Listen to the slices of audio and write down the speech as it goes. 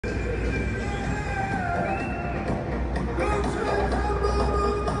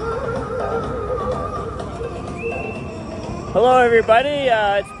Hello everybody,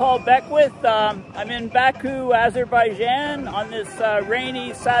 it's Paul Beckwith. I'm in Baku, Azerbaijan on this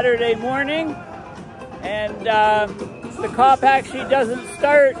rainy Saturday morning, and the COP actually doesn't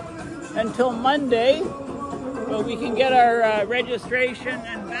start until Monday, but we can get our registration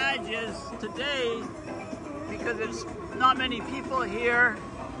and badges today because it's not many people here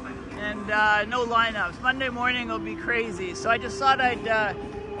and no lineups. Monday morning will be crazy, so I just thought I'd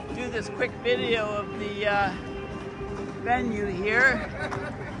do this quick video of the venue here.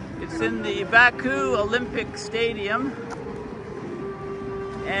 It's in the Baku Olympic Stadium,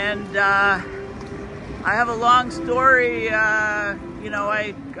 and I have a long story. You know,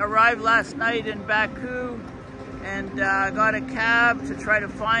 I arrived last night in Baku and got a cab to try to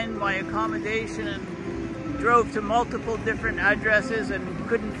find my accommodation and drove to multiple different addresses and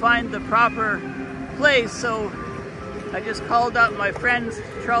couldn't find the proper place, so I just called up my friends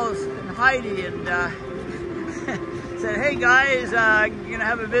Charles and Heidi and said, hey guys, you're gonna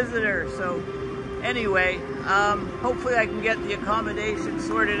have a visitor. So anyway, hopefully I can get the accommodation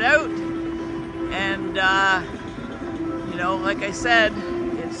sorted out, and you know, like I said,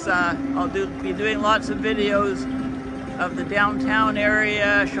 it's I'll be doing lots of videos of the downtown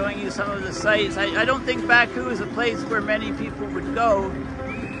area, showing you some of the sites. I don't think Baku is a place where many people would go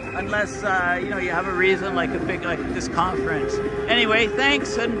unless you know, you have a reason like a big, like this conference. Anyway,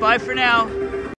 thanks and bye for now.